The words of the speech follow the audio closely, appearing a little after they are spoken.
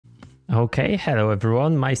Okay, hello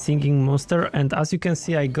everyone, my singing monster, and as you can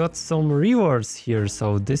see I got some rewards here,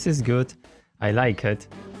 so this is good. I like it.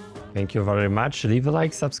 Thank you very much. Leave a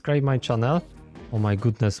like, subscribe my channel. Oh my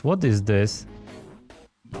goodness, what is this?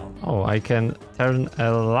 Oh, I can turn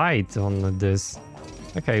a light on this.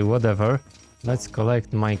 Okay, whatever. Let's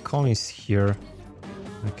collect my coins here.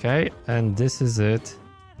 Okay, and this is it.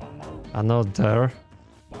 Another.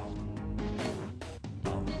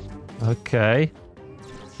 Okay.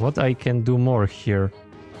 What I can do more here?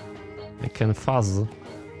 I can fuzzle.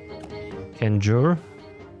 Conjure.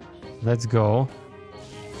 Let's go.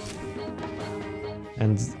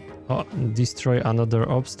 And destroy another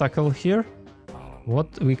obstacle here.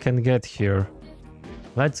 What we can get here?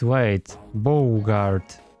 Let's wait.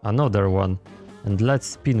 Bogart. Another one. And let's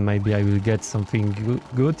spin. Maybe I will get something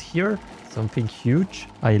good here. Something huge.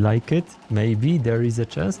 I like it. Maybe there is a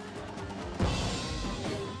chance.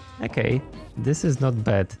 Okay. This is not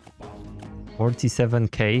bad.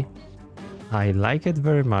 47k. I like it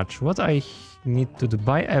very much. What I need to do?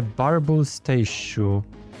 Buy a Barbull Stay shoe.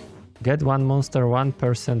 Get one monster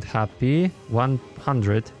 1% happy.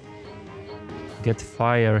 100. Get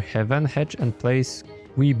Fire Heaven Hedge and place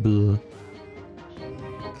Quibble.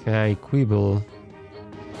 Okay, Quibble.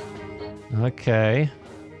 Okay.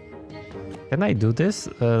 Can I do this?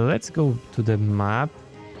 Let's go to the map.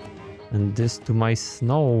 And this to my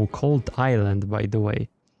snow cold island, by the way.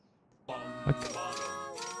 Okay.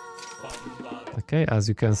 Okay, as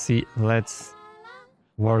you can see, let's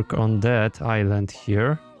work on that island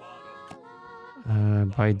here.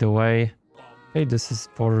 By the way, okay, this is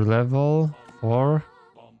for level 4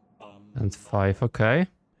 and 5, okay.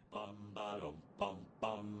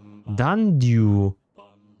 Dandew.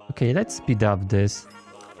 Okay, let's speed up this.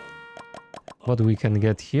 What we can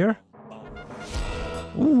get here?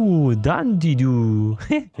 Ooh, Dandy-doo.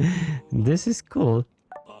 This is cool.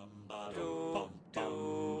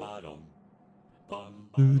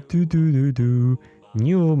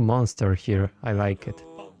 New monster here. I like it.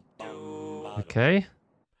 Okay.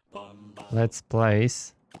 Let's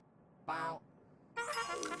place.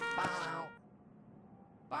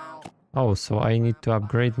 Oh, so I need to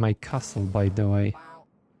upgrade my castle, by the way.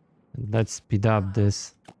 And let's speed up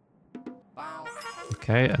this.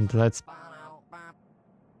 Okay, and let's...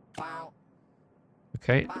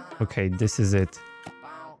 Okay, okay, this is it.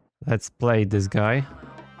 Let's play this guy.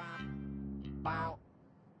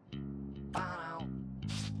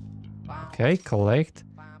 Okay, collect.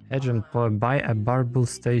 Hedge and buy a Barbull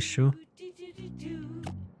Stay shoe.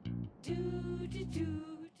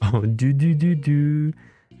 Oh, do.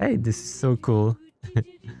 Hey, this is so cool.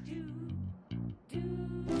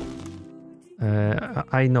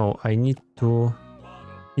 I know, I need to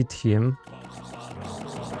hit him.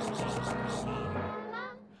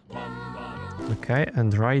 Okay,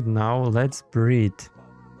 and right now let's breed.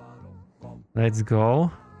 Let's go.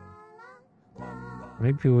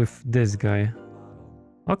 Maybe with this guy.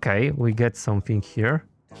 Okay, we get something here.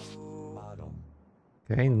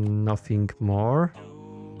 Okay, nothing more.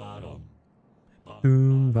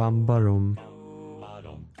 Boom, bam, barum.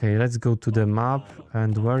 Okay, let's go to the map.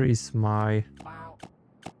 And where is my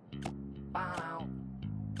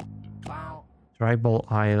tribal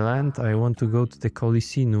island? I want to go to the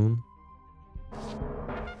Coliseum.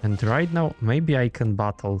 And right now, maybe I can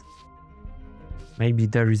battle. Maybe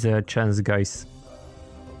there is a chance, guys.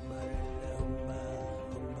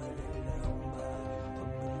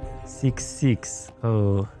 Six.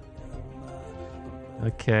 Oh.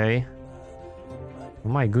 Okay. Oh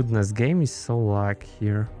my goodness, game is so lag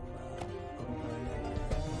here.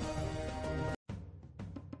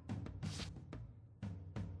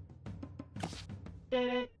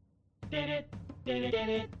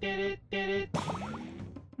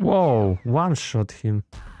 Whoa, one shot him.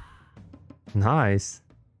 Nice.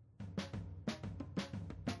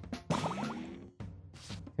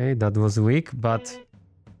 Okay, that was weak, but...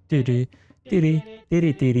 Tiri.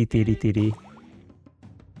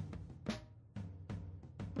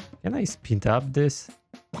 Can I speed up this?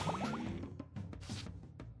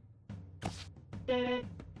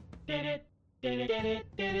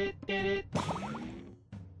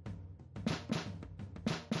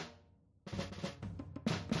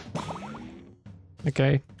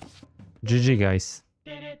 Okay. GG, guys.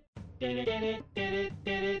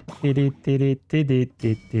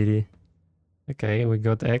 Okay, we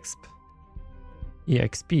got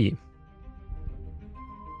EXP.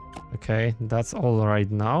 Okay, that's all right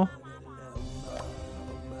now.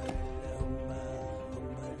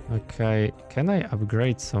 Okay, can I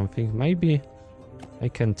upgrade something? Maybe I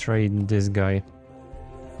can trade this guy.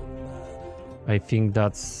 I think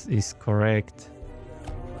that is correct.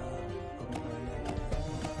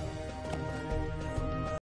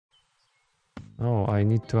 Oh, I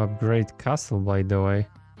need to upgrade castle, by the way.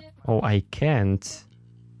 Oh, I can't.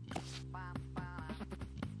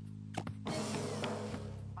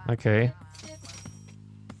 Okay.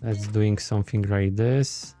 Let's doing something like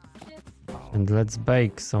this. And let's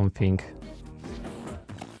bake something.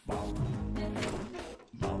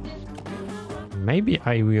 Maybe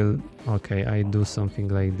I will... Okay, I do something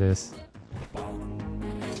like this.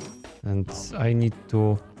 And I need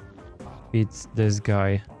to beat this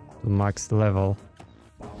guy to max level.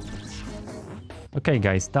 Okay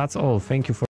guys, that's all. Thank you for